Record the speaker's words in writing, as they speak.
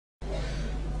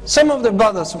Some of the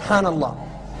brothers, subhanallah,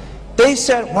 they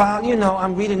said, well, you know,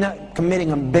 I'm really not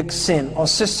committing a big sin, or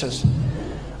sisters.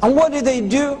 And what do?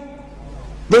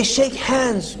 They shake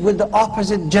hands with the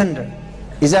opposite gender.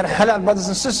 Is that halal, brothers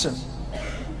and sisters?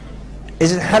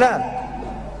 Is it halal?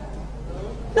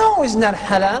 No, it's not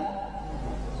halal.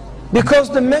 Because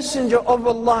the Messenger of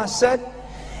Allah said,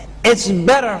 it's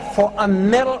better for a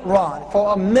metal rod,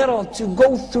 for a metal to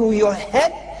go through your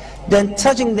head than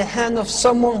touching the hand of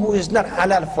someone who is not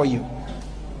halal for you.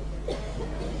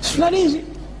 It's not easy.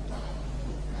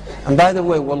 And by the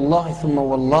way, wallahi thumma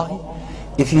wallahi,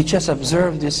 if you just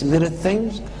observe these little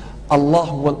things,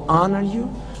 Allah will honor you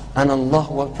and Allah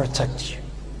will protect you.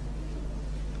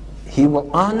 He will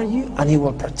honor you and He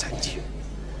will protect you.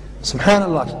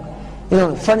 Subhanallah. You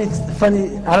know, funny,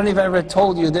 I don't know if I ever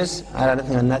told you this, I don't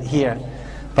think I'm not here,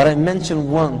 but I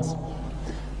mentioned once.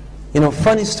 You know,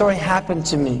 funny story happened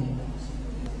to me.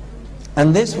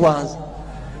 And this was,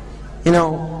 you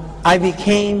know, I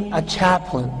became a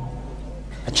chaplain.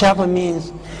 A chaplain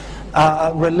means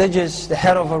the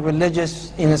head of a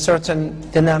religious in a certain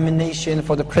denomination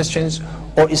for the Christians,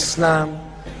 or Islam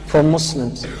for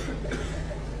Muslims.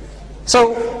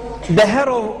 So, the head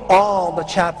of all the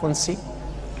chaplaincy,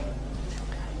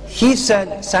 he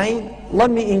said, Saeed,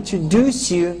 let me introduce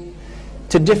you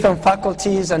to different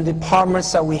faculties and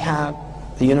departments that we have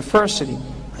at the university.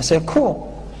 I said, cool.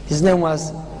 His name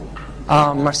was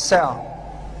Marcel,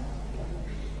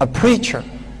 a preacher.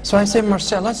 So I said,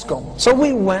 Marcel, let's go. So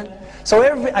we went. So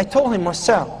I told him,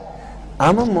 Marcel,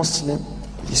 I'm a Muslim.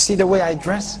 You see the way I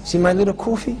dress? See my little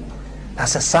kufi?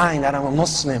 That's a sign that I'm a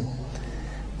Muslim.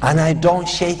 And I don't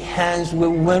shake hands with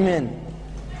women.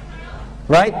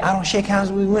 Right? I don't shake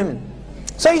hands with women.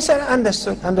 So he said,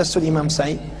 understood Imam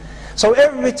Saeed. So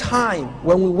every time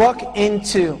when we walk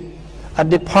into a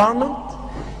department,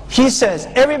 he says,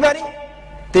 everybody,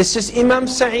 this is Imam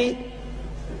Saeed.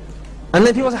 And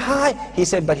then people say, hi. He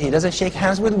said, but he doesn't shake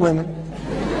hands with women.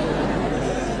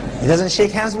 He doesn't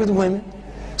shake hands with women.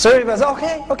 So everybody's like,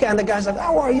 okay, okay. And the guy's like,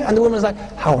 how are you? And the woman's like,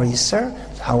 how are you, sir?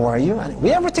 How are you? And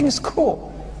everything is cool.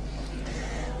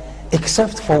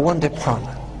 Except for one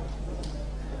department.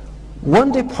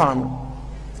 One department,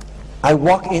 I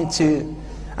walk into,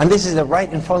 and this is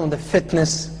right in front of the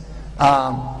fitness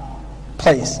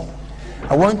place.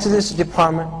 I went to this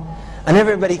department, and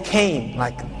everybody came,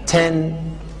 like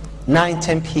 9,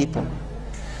 10 people.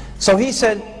 So he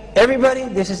said, everybody,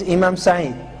 this is Imam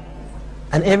Saeed.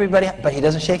 And everybody, but he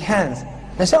doesn't shake hands.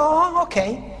 I said, oh,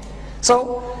 okay.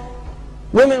 So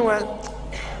women were,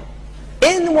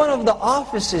 in one of the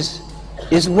offices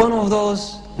is one of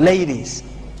those ladies.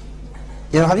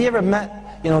 You know, have you ever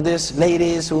met, you know, these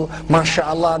ladies who,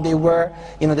 mashallah, they wear,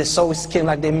 you know, they're so skin,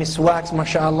 like they miswax,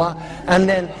 mashallah, and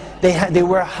then they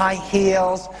wear high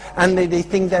heels, and they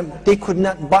think that they could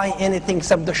not buy anything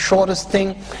except the shortest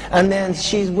thing, and then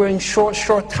she's wearing short,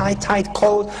 tight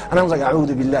clothes, and I was like,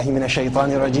 A'udhu billahi minash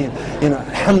shaitani rajim. You know,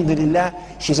 alhamdulillah,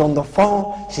 she's on the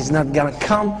phone, she's not gonna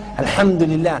come,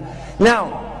 alhamdulillah.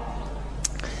 Now,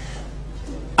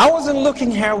 I wasn't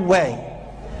looking her way.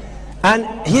 And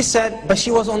he said, but she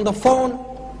was on the phone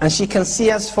and she can see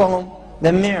us from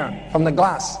the mirror, from the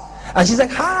glass. And she's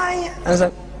like, hi. And I was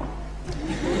like,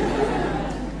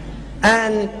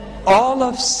 and all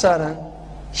of a sudden,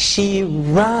 she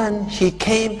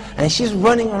came and she's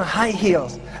running on high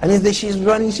heels. And then she's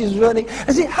running.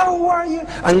 I said, how are you?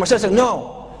 And Marcel said,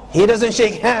 no, he doesn't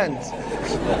shake hands.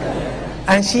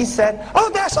 And she said,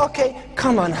 oh, that's okay.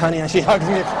 Come on, honey. And she hugs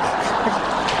me.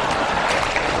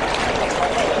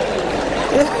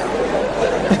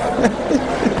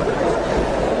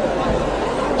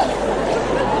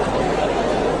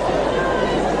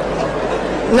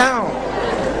 Now,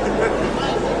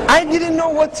 I didn't know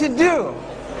what to do.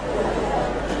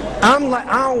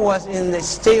 I was in a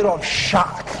state of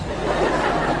shock.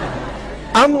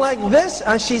 I'm like this,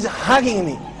 and she's hugging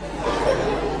me.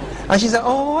 And she's like,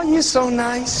 oh, you're so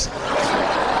nice.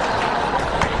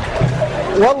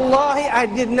 Wallahi, I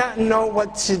did not know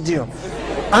what to do.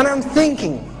 And I'm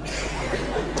thinking,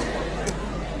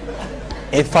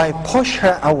 if I push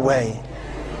her away,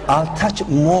 I'll touch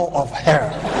more of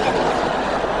her.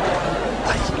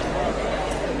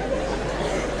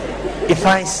 If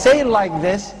I say like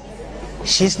this,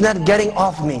 she's not getting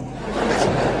off me.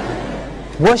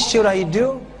 What should I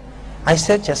do? I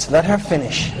said, just let her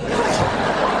finish.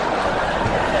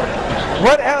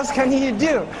 What else can you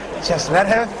do? Just let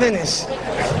her finish.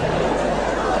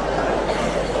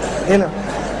 You know,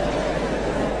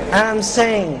 and I'm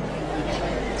saying,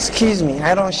 excuse me,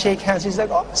 I don't shake hands. She's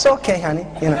like, oh, it's okay, honey.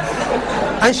 You know,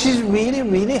 and she's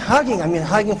really hugging. I mean,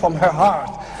 hugging from her heart.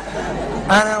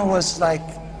 And I was like,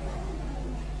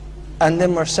 And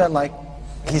then Marcel, like,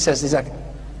 he's like,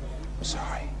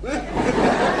 sorry.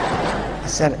 I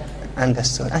said,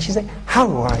 understood. And she's like, how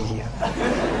are you?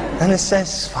 And I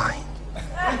says, fine.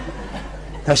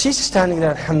 Now she's standing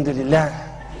there, alhamdulillah,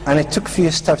 and I took a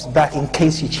few steps back in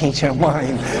case she changed her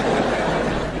mind.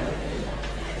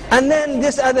 And then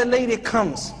this other lady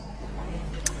comes,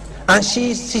 and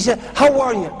she said, how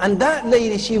are you? And that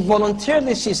lady, she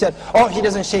voluntarily, she said, oh, he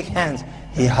doesn't shake hands,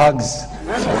 he hugs.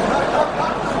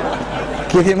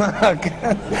 Give him a hug.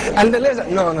 And the lady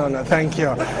said, no, thank you,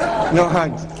 no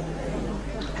hugs.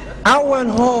 I went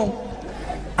home,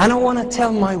 and I want to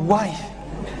tell my wife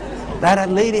that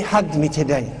a lady hugged me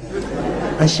today,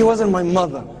 and she wasn't my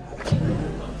mother.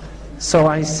 So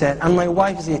I said, and my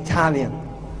wife is Italian,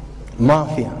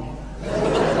 mafia.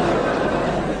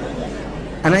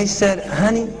 And I said,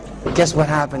 honey, guess what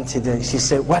happened today? She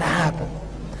said, what happened?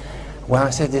 Well, I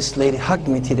said, this lady hugged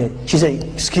me today. She said,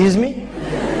 excuse me?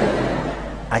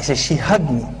 I said, she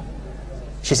hugged me.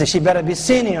 She said, she better be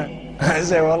senior. I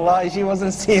said, wallahi, she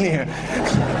wasn't senior.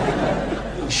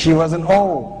 She wasn't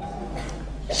old.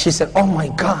 She said, oh my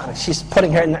God. She's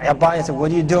putting her in the abaya and said,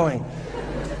 what are you doing?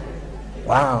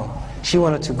 Wow. She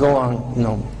wanted to go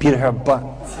on, beat her butt,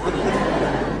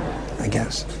 I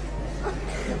guess.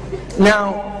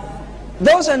 Now,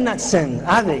 those are not sins,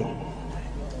 are they?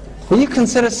 Will you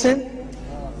consider sin?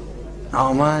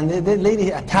 Oh man, the lady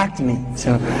attacked me,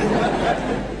 so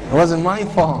it wasn't my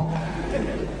fault.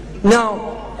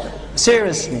 Now,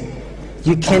 seriously,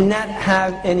 you cannot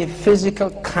have any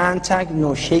physical contact,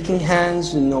 no shaking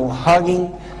hands, no hugging,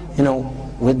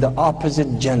 with the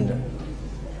opposite gender.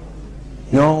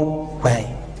 No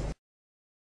way.